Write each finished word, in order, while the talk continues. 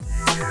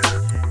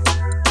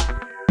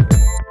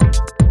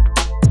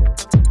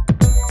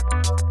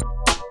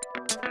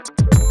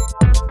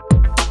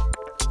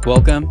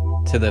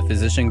Welcome to the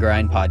Physician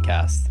Grind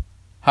podcast.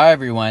 Hi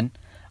everyone.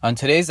 On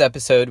today's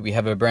episode, we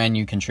have a brand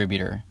new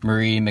contributor,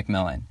 Marie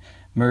McMillan.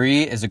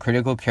 Marie is a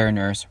critical care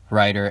nurse,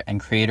 writer, and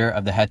creator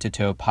of the Head to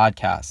Toe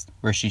podcast,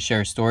 where she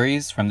shares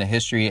stories from the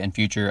history and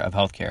future of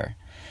healthcare.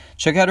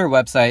 Check out her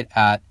website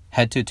at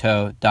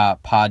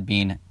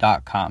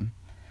headtotoe.podbean.com.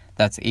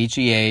 That's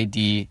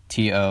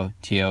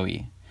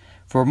HEADTOTOE.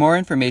 For more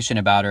information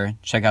about her,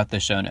 check out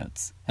the show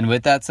notes. And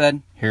with that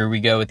said, here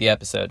we go with the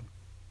episode.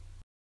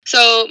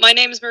 So my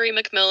name is Marie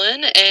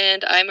McMillan,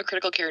 and I'm a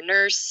critical care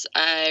nurse.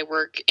 I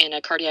work in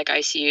a cardiac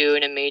ICU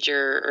in a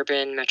major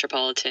urban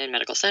metropolitan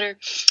medical center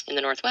in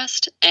the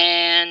Northwest.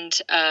 And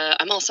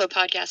I'm also a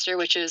podcaster,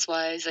 which is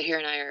why Zahir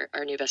and I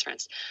are new best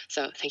friends.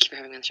 So thank you for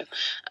having me on the show.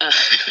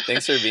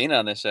 Thanks for being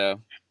on the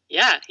show.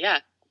 Yeah,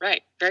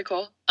 right. Very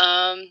cool.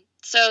 Like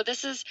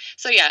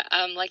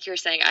you were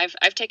saying,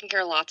 I've taken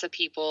care of lots of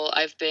people.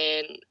 I've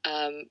been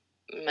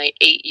my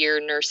 8-year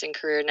nursing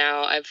career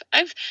now. I've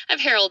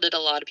heralded a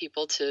lot of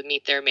people to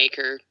meet their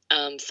maker.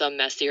 Some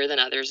messier than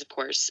others, of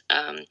course.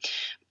 And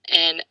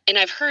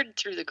I've heard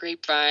through the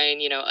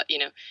grapevine,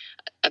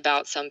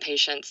 about some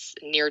patients'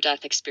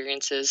 near-death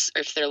experiences,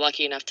 if they're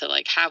lucky enough to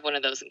have one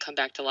of those and come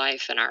back to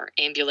life and are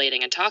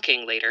ambulating and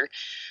talking later.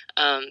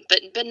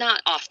 But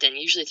not often.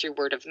 Usually through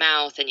word of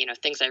mouth and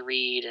things I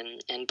read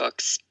and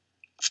books.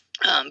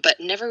 But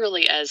never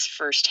really as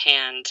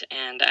firsthand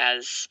and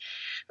as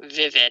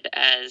vivid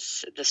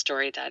as the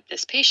story that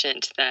this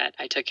patient that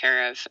I took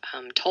care of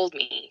told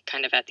me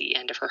kind of at the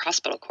end of her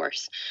hospital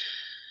course.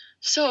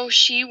 So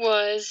she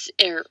is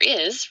a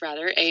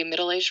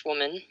middle-aged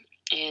woman,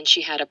 and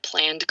she had a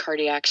planned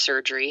cardiac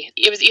surgery.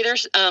 It was either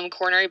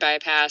coronary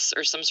bypass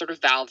or some sort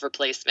of valve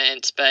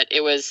replacement, but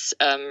it was,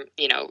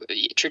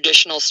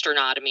 traditional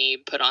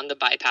sternotomy, put on the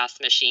bypass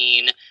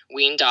machine,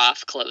 weaned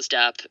off, closed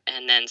up,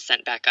 and then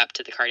sent back up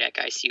to the cardiac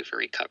ICU for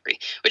recovery,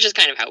 which is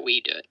kind of how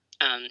we do it.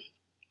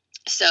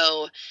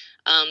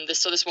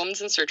 This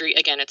woman's in surgery.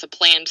 Again, it's a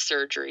planned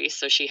surgery.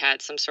 So she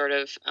had some sort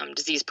of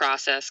disease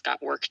process,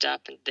 got worked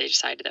up, and they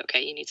decided,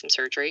 okay, you need some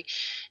surgery.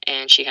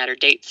 And she had her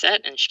date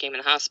set, and she came in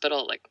the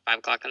hospital at 5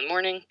 o'clock in the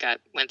morning,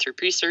 went through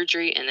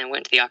pre-surgery, and then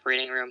went to the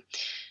operating room.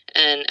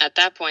 And at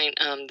that point,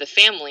 the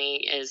family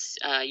is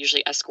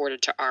usually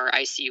escorted to our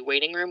ICU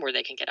waiting room where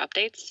they can get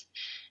updates.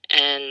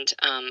 And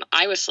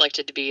I was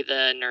selected to be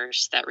the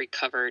nurse that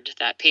recovered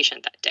that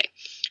patient that day.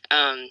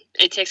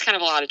 It takes kind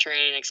of a lot of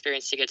training and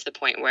experience to get to the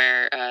point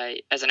where,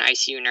 as an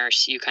ICU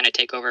nurse, you kind of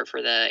take over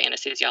for the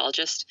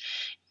anesthesiologist.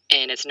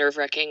 And it's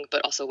nerve-wracking,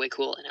 but also way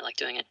cool, and I like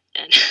doing it.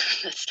 And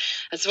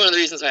that's one of the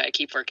reasons why I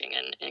keep working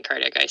in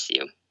cardiac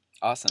ICU.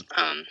 Awesome.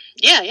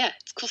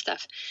 It's cool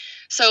stuff.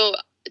 So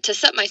to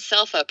set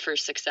myself up for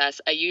success,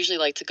 I usually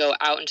like to go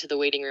out into the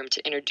waiting room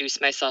to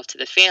introduce myself to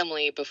the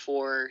family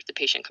before the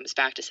patient comes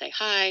back to say,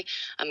 hi,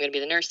 I'm going to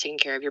be the nurse taking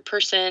care of your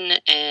person,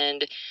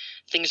 and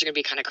things are going to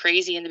be kind of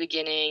crazy in the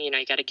beginning. You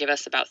got to give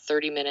us about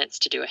 30 minutes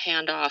to do a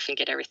handoff and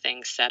get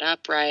everything set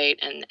up right.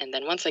 And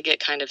then once I get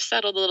kind of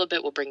settled a little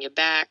bit, we'll bring you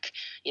back.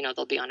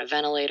 They'll be on a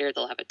ventilator,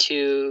 they'll have a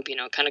tube,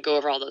 kind of go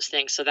over all those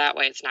things. So that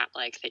way it's not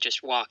like they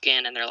just walk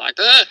in and they're like,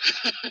 ugh.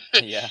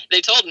 Yeah. They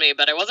told me,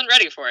 but I wasn't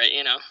ready for it,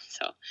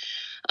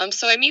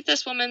 So I meet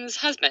this woman's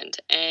husband,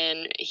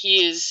 and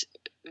he is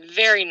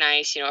very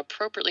nice,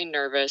 appropriately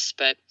nervous,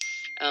 but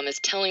is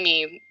telling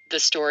me the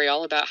story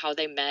all about how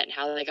they met and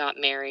how they got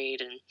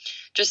married, and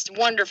just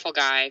wonderful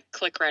guy.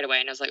 Click right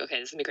away. And I was like, okay,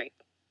 this is going to be great.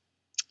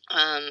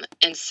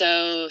 And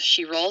so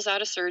she rolls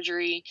out of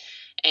surgery,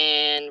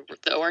 and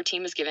the OR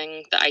team is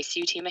giving the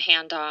ICU team a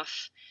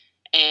handoff,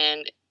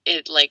 and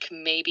it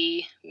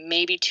maybe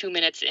 2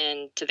 minutes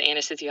into the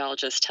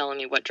anesthesiologist telling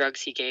me what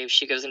drugs he gave,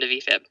 she goes into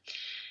VFib.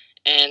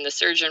 And the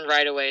surgeon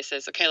right away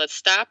says, okay, let's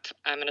stop.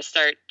 I'm going to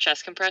start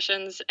chest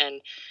compressions.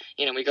 And,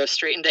 we go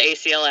straight into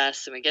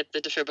ACLS, and we get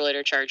the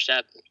defibrillator charged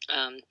up.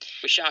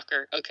 We shock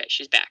her. Okay,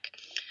 she's back.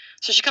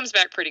 So she comes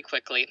back pretty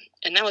quickly.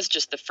 And that was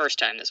just the first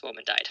time this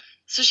woman died.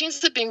 So she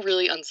ends up being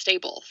really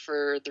unstable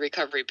for the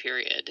recovery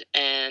period.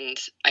 And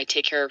I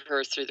take care of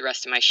her through the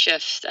rest of my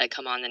shift. I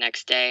come on the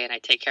next day, and I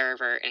take care of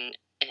her. And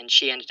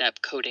she ended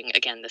up coding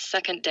again the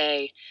second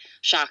day,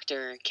 shocked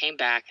her, came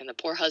back, and the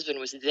poor husband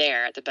was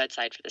there at the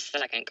bedside for the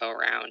second go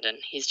around, and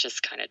he's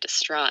just kind of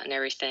distraught and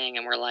everything.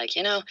 And we're like,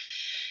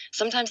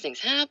 sometimes things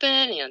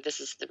happen, this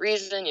is the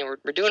reason, we're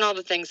doing all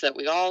the things that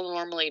we all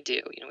normally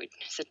do. We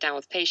sit down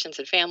with patients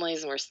and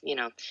families, and we're,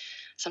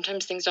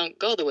 sometimes things don't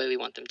go the way we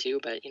want them to,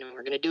 but,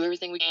 we're going to do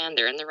everything we can.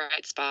 They're in the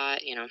right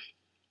spot,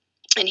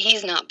 And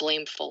he's not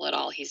blameful at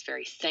all. He's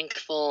very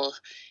thankful.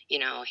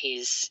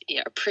 He's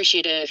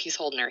appreciative. He's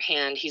holding her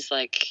hand. He's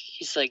like,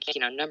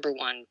 number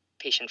one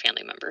patient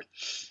family member.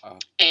 Wow.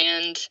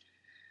 And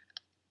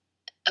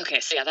okay,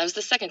 so that was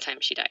the second time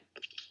she died.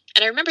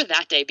 And I remember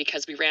that day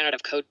because we ran out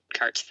of code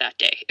carts that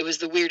day. It was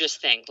the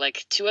weirdest thing.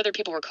 2 other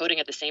people were coding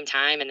at the same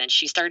time, and then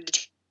she started to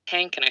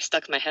tank, and I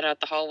stuck my head out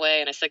the hallway,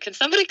 and I said, can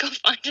somebody go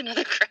find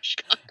another crash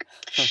cart?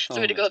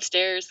 Somebody go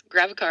upstairs,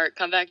 grab a cart,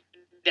 come back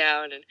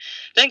down, and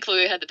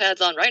thankfully we had the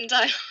pads on right in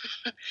time.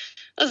 That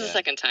was the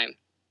second time.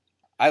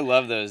 I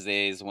love those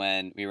days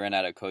when we run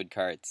out of code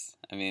cards.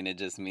 I mean, it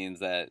just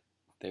means that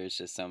there's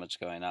just so much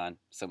going on,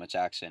 so much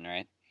action,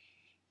 right?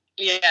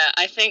 Yeah,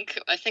 I think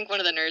one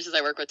of the nurses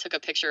I work with took a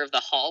picture of the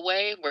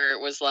hallway where it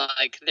was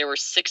like there were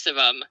 6 of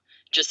them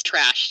just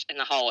trashed in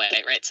the hallway,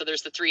 right? So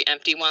there's the 3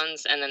 empty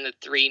ones and then the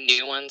 3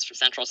 new ones for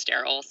Central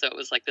Sterile. So it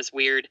was like this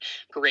weird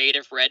parade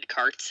of red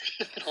carts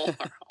in the middle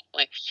of our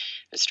hallway.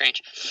 It was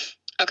strange.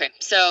 Okay,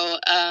 so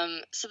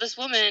this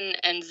woman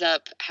ends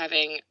up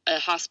having a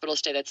hospital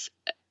stay that's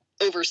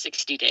over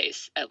 60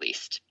 days at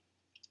least.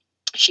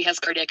 She has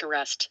cardiac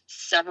arrest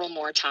several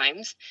more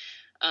times.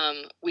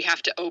 We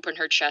have to open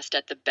her chest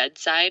at the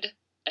bedside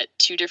at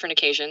 2 different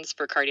occasions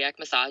for cardiac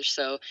massage.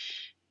 So,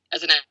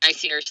 as an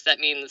IC nurse, that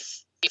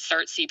means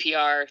start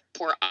CPR,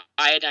 pour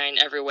iodine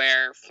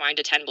everywhere, find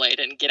a 10 blade,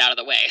 and get out of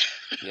the way.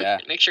 Yeah.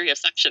 Make sure you have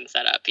suction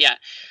set up. Yeah.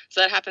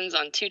 So that happens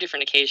on 2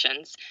 different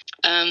occasions.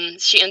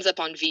 She ends up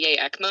on VA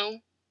ECMO.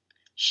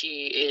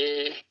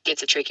 She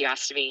gets a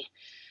tracheostomy.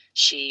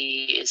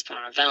 She is put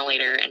on a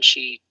ventilator, and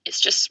she is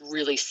just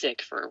really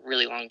sick for a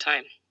really long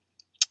time.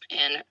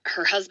 And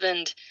her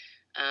husband,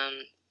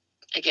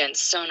 again,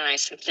 so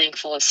nice and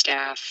thankful of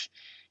staff,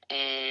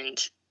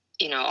 and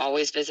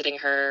always visiting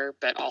her,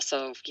 but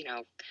also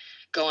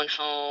going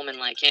home, and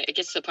like it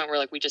gets to the point where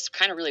like we just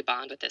kind of really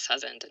bond with this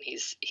husband, and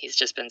he's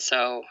just been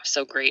so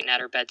great and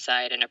at her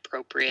bedside and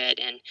appropriate,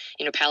 and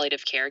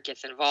palliative care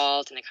gets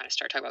involved, and they kind of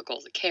start talking about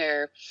goals of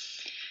care.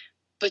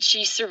 But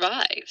she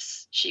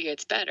survives. She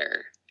gets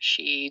better.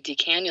 She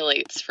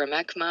decannulates from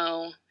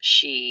ECMO.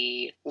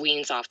 She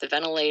weans off the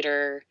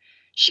ventilator.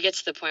 She gets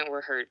to the point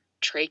where her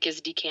trach is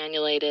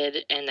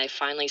decannulated, and they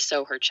finally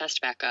sew her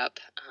chest back up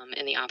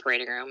in the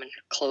operating room and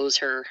close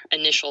her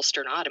initial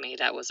sternotomy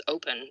that was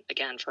open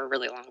again for a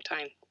really long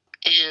time.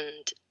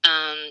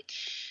 And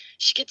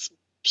she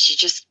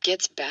just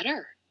gets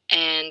better.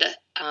 And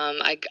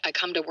I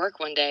come to work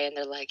one day, and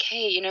they're like,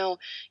 "Hey, you're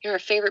our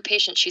favorite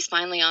patient. She's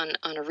finally on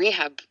a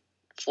rehab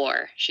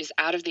floor. She's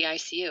out of the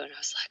ICU." And I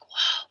was like,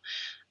 "Wow,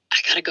 I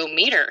gotta go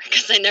meet her,"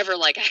 because I never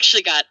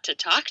actually got to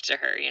talk to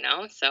her,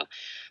 So,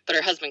 but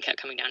her husband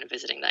kept coming down and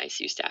visiting the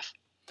ICU staff.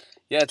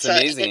 Yeah, it's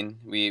amazing.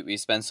 We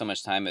spend so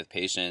much time with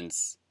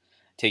patients,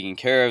 taking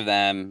care of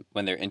them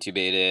when they're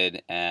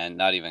intubated and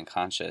not even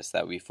conscious,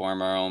 that we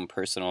form our own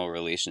personal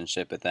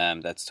relationship with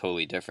them that's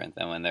totally different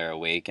than when they're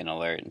awake and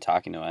alert and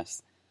talking to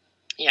us.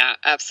 Yeah,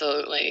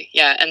 absolutely.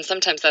 Yeah, and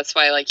sometimes that's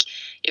why,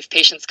 if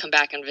patients come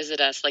back and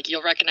visit us,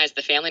 you'll recognize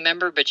the family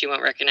member, but you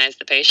won't recognize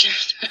the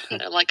patient.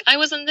 They're like, "I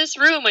was in this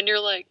room," and you're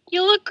like,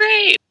 "You look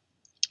great."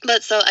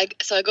 But so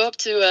I go up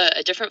to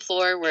a different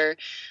floor where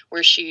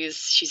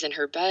she's in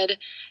her bed.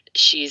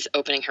 She's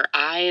opening her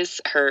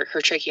eyes. Her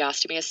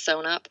tracheostomy is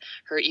sewn up.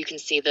 You can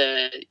see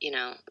the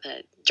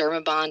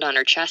dermabond on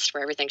her chest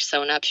where everything's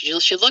sewn up.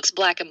 She looks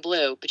black and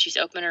blue, but she's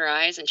opening her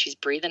eyes and she's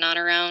breathing on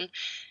her own.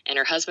 And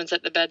her husband's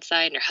at the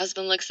bedside, and her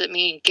husband looks at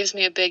me and gives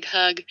me a big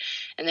hug.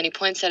 And then he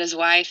points at his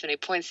wife, and he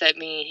points at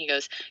me, and he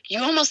goes,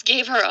 "You almost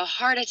gave her a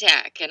heart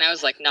attack." And I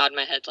was nodding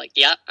my head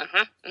 "Yeah,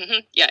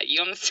 yeah, you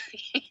almost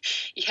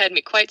you had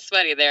me quite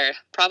sweaty there.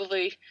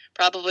 Probably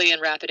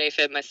in rapid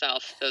AFib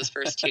myself those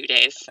first 2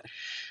 days.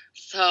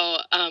 So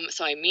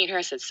I meet her.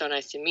 I said, "So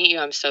nice to meet you.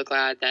 I'm so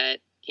glad that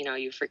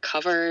you've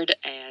recovered,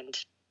 and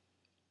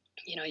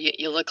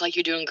you look like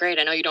you're doing great.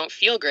 I know you don't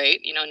feel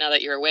great. Now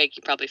that you're awake,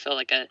 you probably feel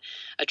like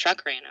a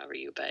truck ran over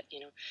you, but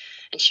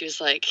And she was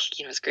like,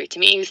 "It's great to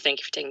meet you. Thank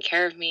you for taking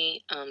care of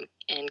me.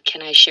 And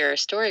can I share a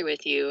story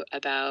with you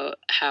about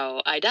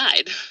how I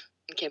died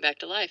and came back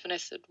to life?" And I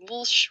said,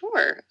 "Well,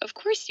 sure. Of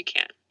course you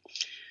can."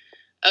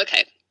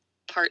 Okay.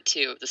 Part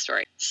 2 of the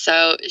story.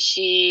 So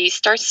she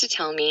starts to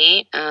tell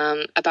me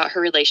about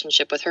her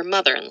relationship with her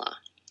mother-in-law,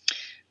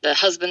 the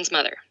husband's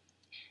mother.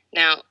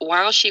 Now,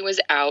 while she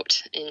was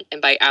out,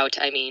 and by out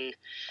I mean,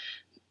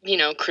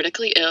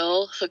 critically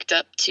ill, hooked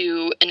up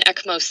to an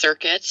ECMO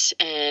circuit,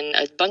 and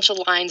a bunch of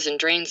lines and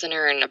drains in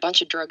her, and a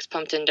bunch of drugs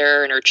pumped into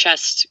her, and her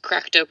chest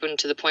cracked open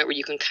to the point where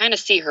you can kind of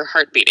see her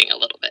heart beating a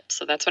little bit.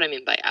 So that's what I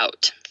mean by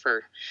out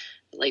for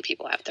lay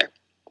people out there.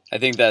 I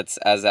think that's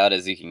as out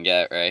as you can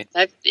get, right?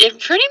 It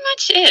pretty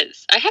much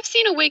is. I have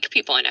seen awake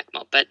people in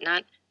ECMO, but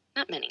not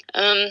many.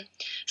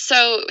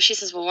 So she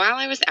says, "Well, while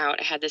I was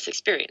out, I had this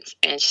experience."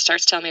 And she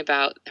starts telling me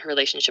about her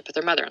relationship with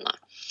her mother-in-law.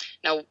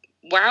 Now,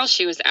 while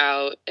she was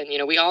out, and,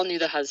 we all knew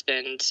the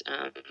husband,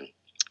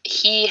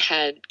 he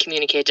had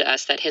communicated to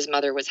us that his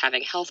mother was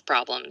having health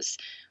problems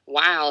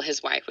while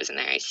his wife was in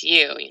the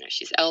ICU.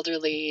 She's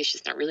elderly.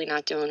 She's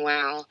not doing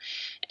well.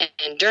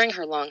 And during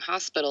her long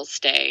hospital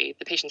stay,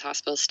 the patient's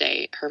hospital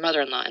stay, her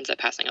mother-in-law ends up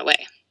passing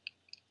away.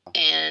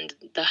 And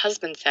the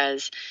husband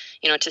says,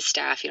 to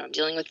staff, "I'm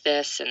dealing with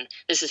this, and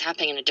this is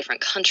happening in a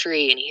different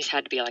country," and he's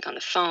had to be on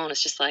the phone.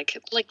 It's just like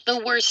the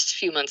worst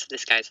few months of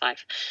this guy's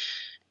life.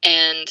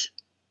 And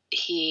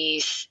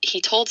he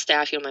told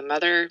staff, "My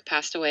mother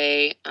passed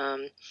away.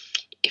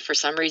 If for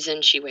some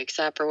reason she wakes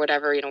up or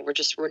whatever,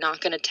 we're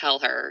not going to tell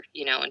her,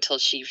 until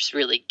she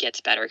really gets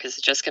better, because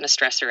it's just going to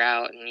stress her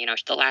out. And,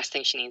 the last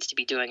thing she needs to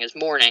be doing is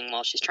mourning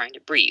while she's trying to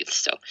breathe."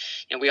 So,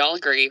 we all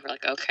agree. We're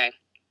like, okay.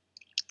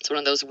 It's one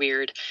of those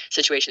weird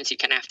situations you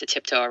kind of have to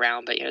tiptoe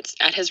around, but, it's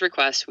at his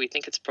request. We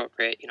think it's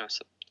appropriate,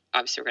 so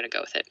obviously we're going to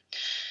go with it.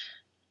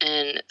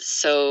 And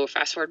so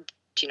fast forward,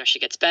 she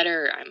gets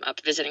better. I'm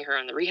up visiting her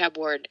on the rehab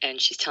ward, and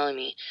she's telling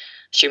me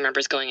she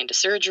remembers going into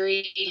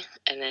surgery,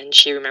 and then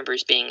she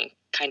remembers being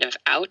kind of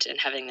out and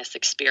having this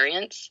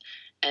experience,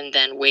 and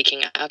then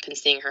waking up and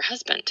seeing her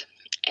husband.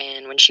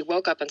 And when she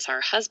woke up and saw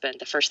her husband,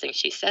 the first thing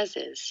she says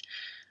is,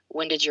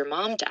 "When did your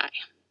mom die?"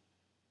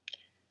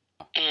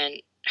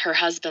 And her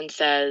husband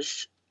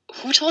says,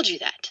 "Who told you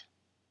that?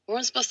 We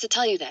weren't supposed to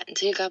tell you that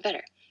until you got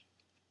better."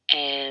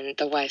 And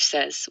the wife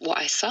says, "Well,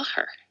 I saw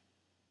her.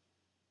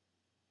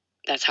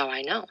 That's how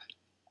I know."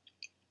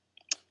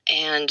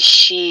 And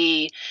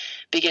she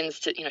begins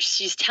to,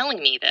 she's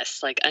telling me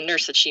this, like a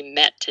nurse that she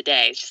met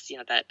today, just,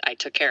 that I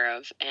took care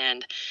of.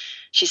 And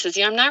she says,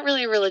 I'm not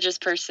really a religious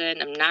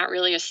person. I'm not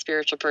really a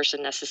spiritual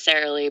person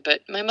necessarily,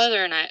 but my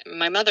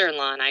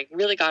mother-in-law and I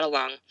really got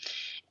along.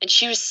 And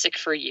she was sick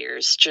for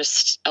years,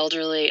 just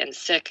elderly and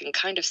sick and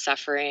kind of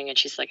suffering. And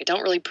she's like, I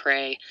don't really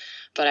pray,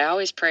 but I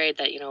always prayed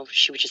that,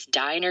 she would just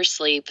die in her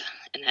sleep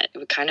and that it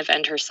would kind of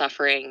end her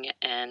suffering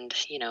and,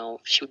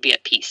 she would be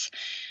at peace.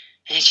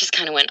 And it just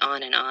kind of went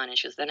on. And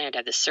she goes, then I had to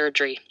have this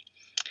surgery.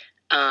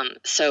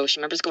 So she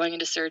remembers going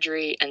into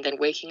surgery and then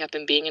waking up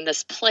and being in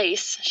this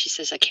place. She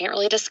says, I can't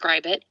really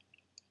describe it.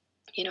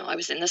 I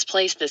was in this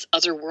place, this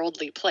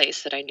otherworldly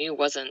place that I knew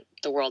wasn't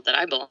the world that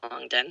I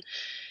belonged in.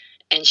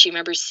 And she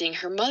remembers seeing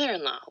her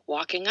mother-in-law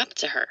walking up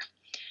to her,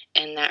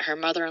 and that her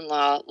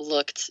mother-in-law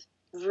looked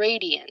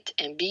radiant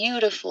and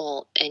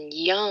beautiful and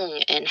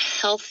young and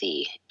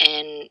healthy.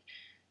 And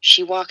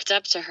she walked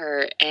up to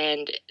her,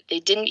 and they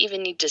didn't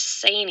even need to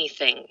say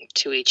anything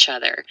to each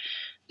other.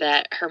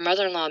 That her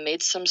mother-in-law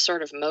made some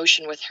sort of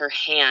motion with her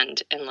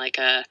hand, and like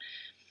a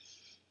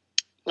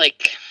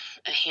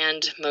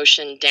hand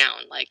motion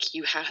down, like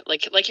you have,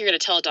 like you're going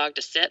to tell a dog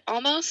to sit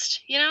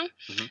almost,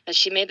 Mm-hmm. that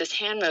she made this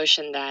hand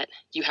motion that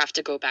you have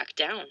to go back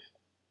down.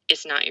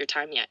 It's not your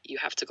time yet. You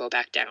have to go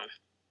back down.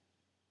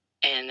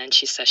 And then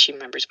she says she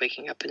remembers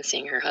waking up and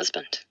seeing her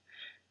husband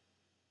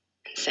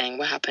and saying,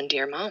 what happened to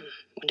your mom?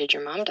 When did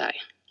your mom die?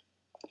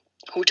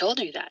 Who told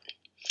you that?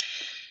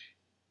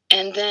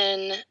 And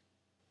then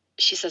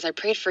she says, I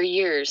prayed for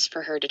years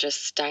for her to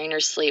just die in her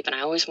sleep. And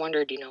I always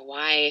wondered,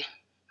 why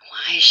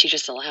is she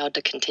just allowed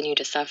to continue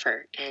to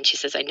suffer? And she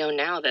says, I know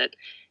now that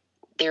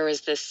there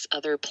was this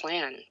other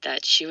plan,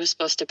 that she was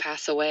supposed to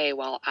pass away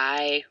while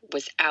I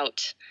was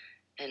out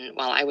and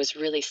while I was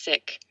really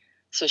sick,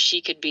 so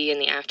she could be in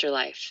the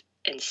afterlife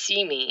and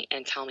see me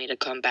and tell me to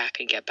come back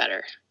and get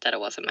better, that it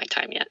wasn't my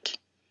time yet.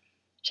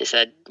 She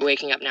said,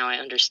 waking up now, I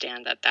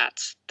understand that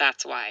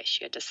that's why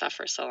she had to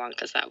suffer so long,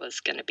 because that was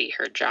going to be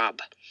her job.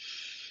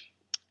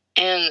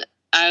 And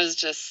I was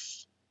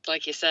just,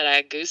 like you said, I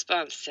had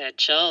goosebumps, I had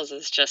chills.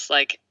 It's just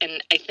like,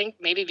 and I think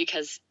maybe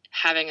because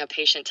having a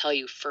patient tell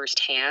you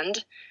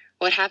firsthand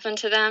what happened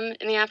to them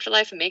in the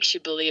afterlife makes you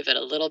believe it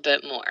a little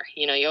bit more.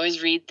 You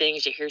always read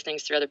things, you hear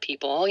things through other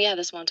people. Oh yeah,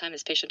 this one time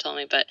this patient told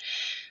me, but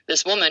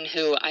this woman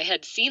who I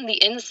had seen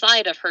the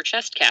inside of her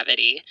chest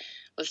cavity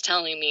was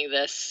telling me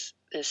this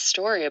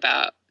story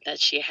about that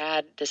she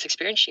had this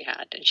experience she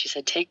had. And she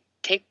said, take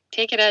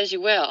it as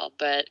you will,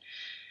 but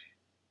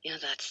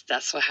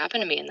that's what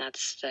happened to me. And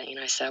that's,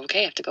 I said,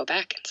 okay, I have to go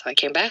back. And so I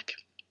came back,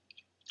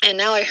 and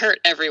now I hurt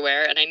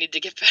everywhere and I need to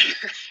get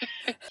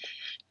better.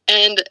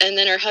 And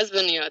then her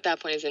husband, at that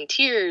point is in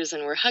tears,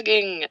 and we're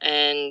hugging.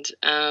 And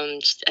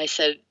I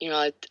said,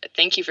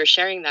 thank you for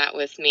sharing that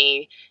with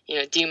me.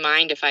 Do you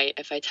mind if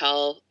I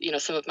tell,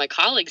 some of my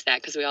colleagues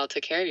that, because we all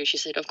took care of you? She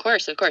said, of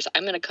course.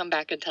 I'm going to come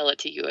back and tell it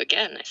to you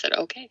again. I said,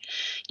 okay.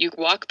 You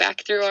walk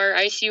back through our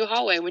ICU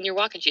hallway when you're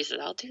walking. She said,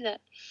 I'll do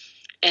that.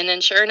 And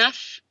then sure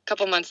enough, a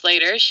couple months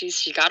later,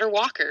 she got her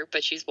walker,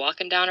 but she's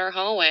walking down our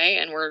hallway,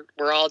 and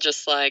we're all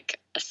just like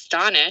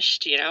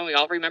astonished. We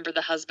all remember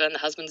the husband. The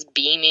husband's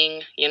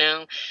beaming.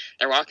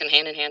 They're walking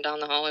hand in hand down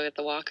the hallway with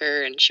the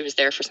walker, and she was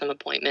there for some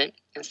appointment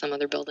in some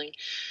other building.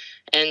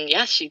 And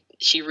yeah,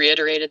 she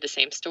reiterated the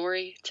same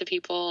story to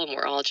people, and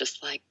we're all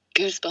just like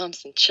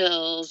goosebumps and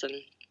chills. And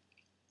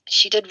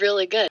she did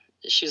really good.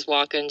 She was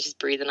walking, she's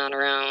breathing on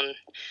her own,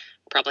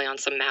 probably on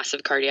some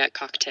massive cardiac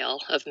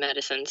cocktail of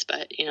medicines,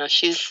 but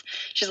she's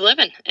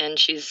living, and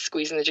she's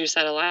squeezing the juice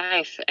out of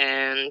life.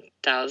 And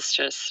that was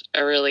just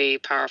a really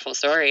powerful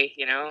story.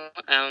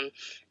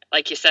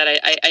 Like you said,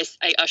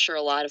 I usher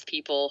a lot of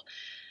people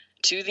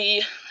to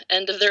the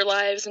end of their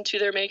lives and to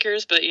their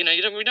makers, but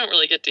we don't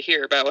really get to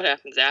hear about what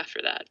happens after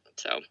that.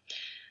 So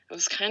it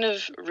was kind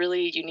of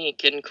really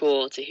unique and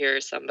cool to hear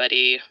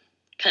somebody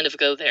kind of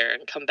go there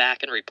and come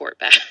back and report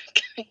back.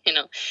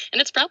 And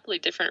it's probably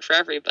different for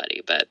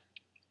everybody, but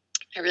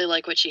I really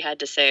like what she had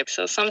to say.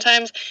 So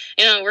sometimes,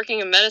 working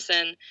in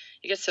medicine,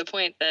 you get to a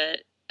point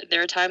that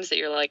there are times that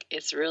you're like,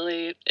 it's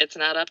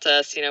not up to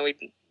us.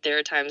 There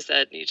are times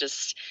that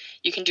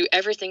you can do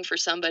everything for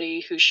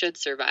somebody who should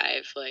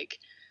survive. Like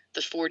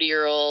the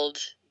 40-year-old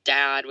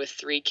dad with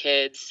 3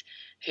 kids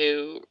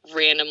who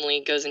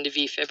randomly goes into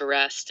VFib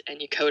arrest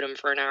and you code him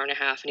for an hour and a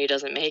half and he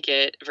doesn't make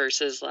it,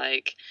 versus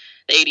like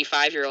the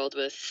 85-year-old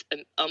with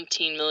an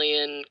umpteen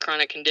million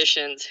chronic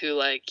conditions who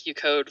like you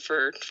code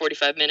for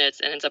 45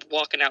 minutes and ends up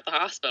walking out the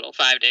hospital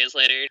 5 days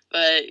later.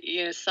 But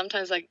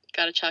sometimes I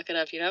gotta chalk it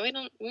up.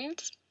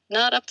 It's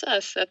not up to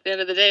us at the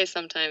end of the day.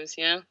 Sometimes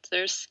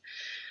it's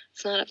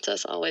not up to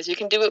us always. We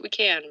can do what we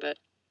can, but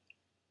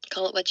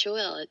call it what you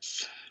will.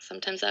 It's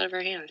sometimes out of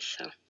our hands.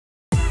 So.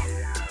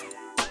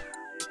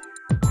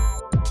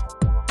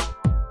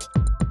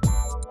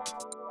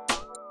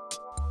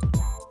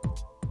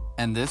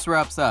 And this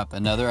wraps up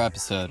another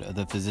episode of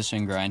the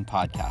Physician Grind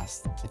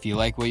podcast. If you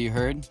like what you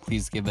heard,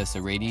 please give us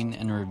a rating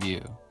and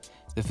review.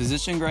 The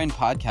Physician Grind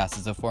podcast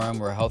is a forum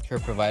where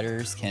healthcare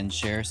providers can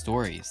share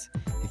stories.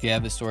 If you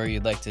have a story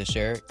you'd like to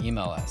share,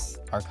 email us.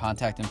 Our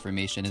contact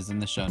information is in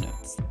the show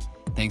notes.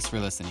 Thanks for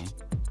listening.